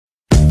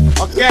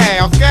Okay.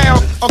 Alright, yo.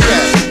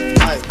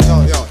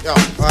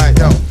 Alright,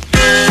 yo.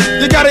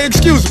 You gotta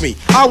excuse me,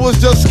 I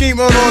was just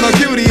scheming on a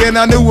cutie, and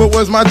I knew it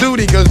was my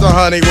duty, cause the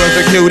honey was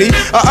a cutie.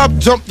 I up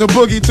jumped the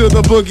boogie to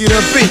the boogie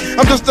to beat.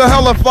 I'm just a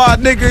hellified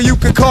nigga, you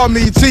can call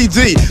me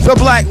TD, the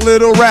black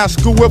little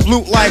rascal with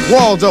loot like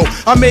Waldo.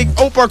 I make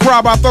Oprah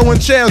cry by throwing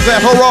chairs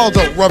at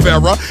Geraldo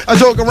Rivera. I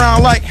joke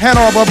around like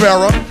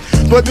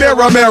Hanna-Barbera, but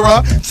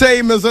mirror,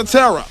 Tame is a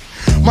terror.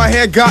 My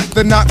hair got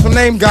the knots, my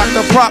name got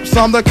the props.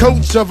 I'm the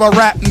coach of a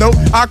rap note,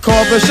 I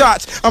call the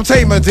shots. I'm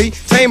Tame D,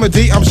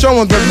 I'm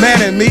showing the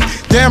man in me.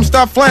 Damn,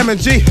 stop flamming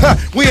G,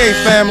 we ain't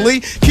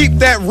family. Keep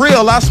that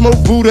real, I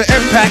smoke Buddha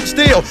and pack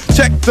steel.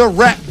 Check the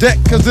rap deck,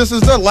 cause this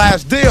is the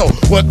last deal.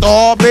 With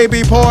all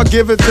baby paw,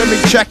 give it to me,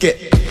 check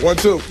it. 1,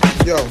 2,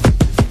 yo.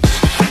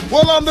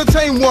 Well, I'm the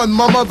tame one,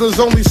 my mother's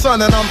only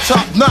son, and I'm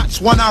top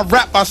notch. When I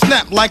rap, I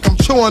snap like I'm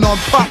chewing on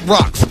pop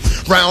rocks.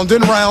 Round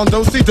and round,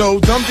 do-si-do,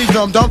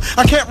 dum-de-dum-dum.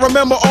 I can't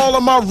remember all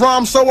of my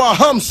rhymes, so I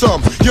hum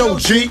some. Yo,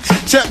 G,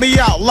 check me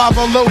out,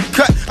 lava low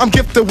cut. I'm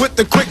gifted with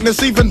the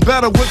quickness, even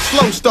better with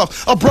slow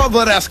stuff. A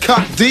brother that's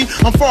cock D,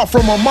 I'm far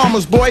from a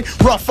mama's boy.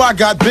 Rough, I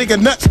got bigger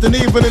nuts than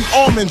even an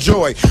almond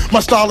joy. My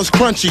style is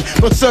crunchy,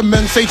 but some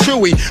men say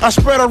chewy. I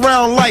spread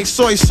around like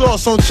soy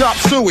sauce on chop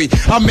suey.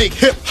 I make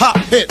hip-hop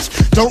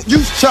hits, don't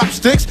use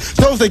chopsticks.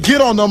 Those that get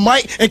on the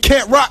mic and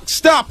can't rock,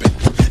 stop it.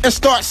 And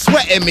start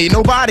sweating me,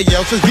 nobody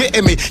else is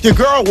getting me. Your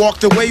girl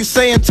walked away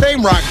saying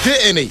Tame rock,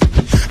 didn't he?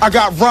 I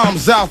got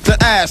rhymes out the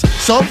ass,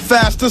 some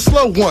fast and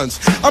slow ones.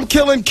 I'm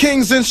killing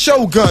kings and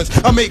shoguns.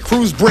 I make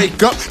crews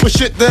break up with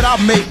shit that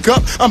I make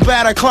up. I'm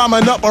bad at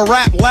climbing up a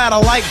rap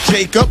ladder like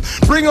Jacob.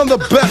 Bring on the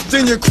best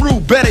in your crew,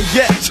 better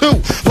yet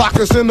two. Lock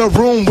us in the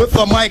room with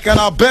a mic and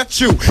I'll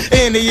bet you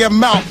any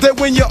amount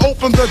that when you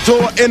open the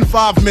door in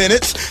 5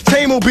 minutes,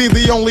 Tame will be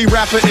the only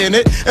rapper in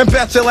it. And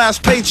bet your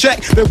last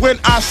paycheck that when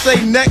I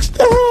say next,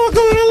 they're all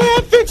gonna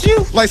laugh at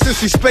you. Like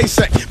Sissy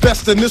Spacek,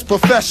 best in this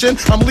profession.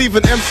 I'm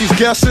leaving MCs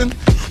guessing.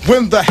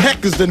 When the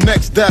heck is the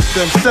next That's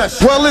Them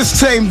session? Well, it's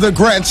Tame the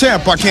Grand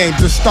Champ. I came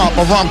to stomp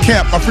a rhyme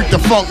camp. I freak the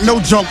funk, no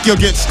junk, you'll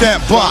get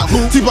stamped by.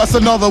 See, bust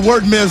another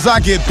word, Miz, I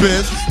get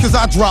biz. Cause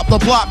I drop the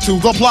plot to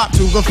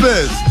the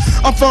fizz.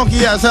 I'm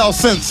funky as hell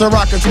since I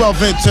rock a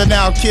 12-inch, and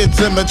now kids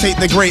imitate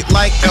the great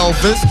like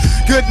Elvis.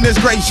 Goodness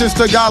gracious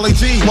to golly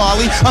gee,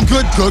 Wally. I'm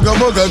good,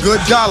 googa-mooga,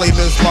 good golly,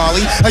 Miss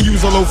Molly. I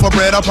use a loaf of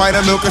bread, a pint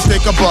of milk, a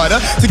stick of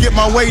butter to get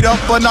my weight up,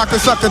 but knock a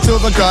sucker to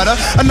the gutter.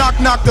 I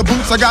knock the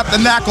boots, I got the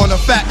knack on the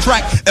fat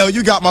track. L,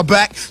 you got my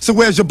back, so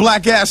where's your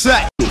black ass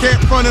at? Can't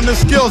front in the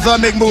skills, I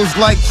make moves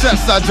like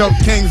chess. I jump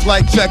kings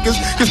like checkers,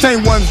 cause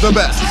Tame one's the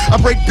best. I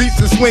break beats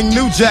and swing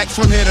new jacks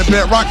from here to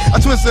bedrock. I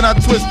twist and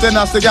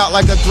I stick out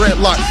like a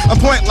dreadlock. I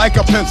point like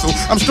a pencil,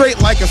 I'm straight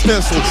like a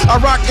stencil. I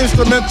rock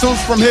instrumentals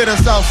from here to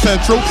South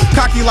Central.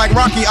 Cocky like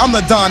Rocky, I'm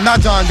the Don,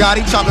 not John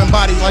Gotti. Chopping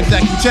bodies like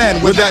Jackie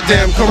Chan with that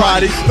damn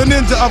karate. The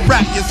ninja of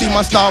rap, you see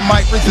my style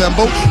might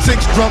resemble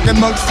 6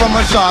 drunken monks from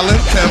a Shaolin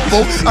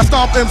temple. I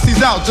stomp MCs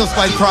out just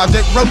like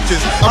Project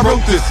Roaches. I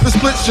wrote this, the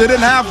split shit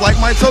in half like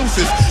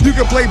mitosis. You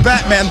can play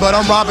Batman, but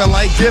I'm robbing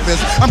like Givens.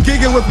 I'm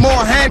gigging with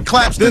more hand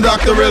claps than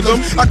Dr.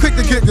 Rhythm. I quick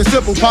to kick the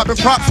simple, popping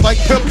props like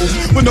pimples.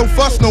 With no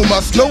fuss, no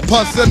muss, no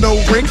pus, and no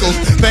wrinkles.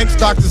 Thanks,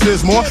 Dr.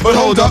 Zizmore, but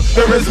hold up,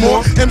 there is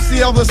more.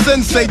 MCL the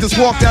Sensei just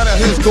walked out of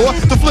his door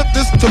to flip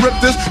this, to rip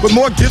this, with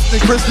more gifts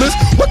than Christmas.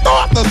 What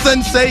the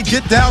Sensei,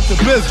 get down to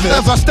business.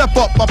 As I step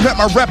up, I pep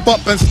my rep up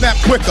and snap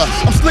quicker.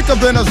 I'm slicker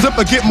than a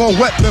zipper, get more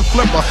wet than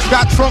flipper.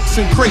 Got trunks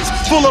and crates,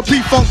 full of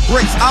P-Funk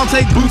breaks. I'll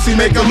take Bootsy,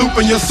 make a loop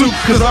in your soup,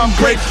 cause I'm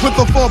great with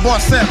a 4-bar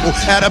sample,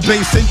 add a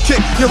bass and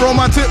kick. You're on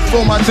my tip,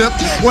 for my tip.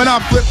 When I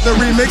flip the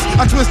remix,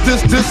 I twist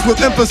this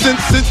with emphasis.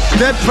 Since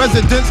dead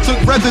presidents took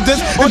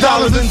residence on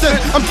dollars and cents.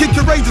 I'm kid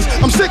courageous,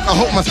 I'm sick, I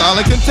hope my style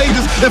is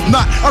contagious. If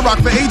not, I rock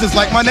for ages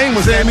like my name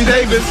was Sammy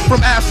Davis. From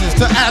ashes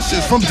to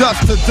ashes, from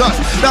dust to dust.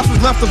 That's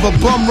what's left of a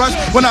bum rush.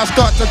 When I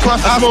start to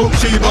crush, I smoke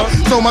Chiba.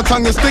 So my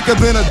tongue is thicker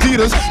than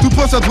Adidas. Do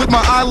push-ups with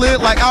my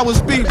eyelid like I was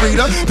speed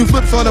reader. Do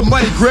flips on the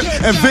money grip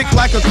and Vic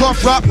like a cough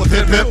drop with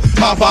hip hip,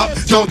 pop pop,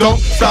 don't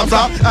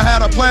stop. I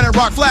had a Planet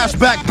Rock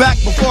flashback back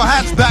before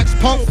hatchbacks,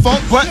 punk,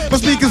 funk, but my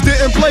speakers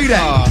didn't play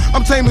that.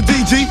 I'm Tame with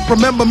DG,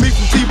 remember me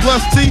from T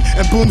plus T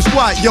and Boom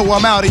Squad. Yo,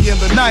 I'm out here in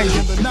the night.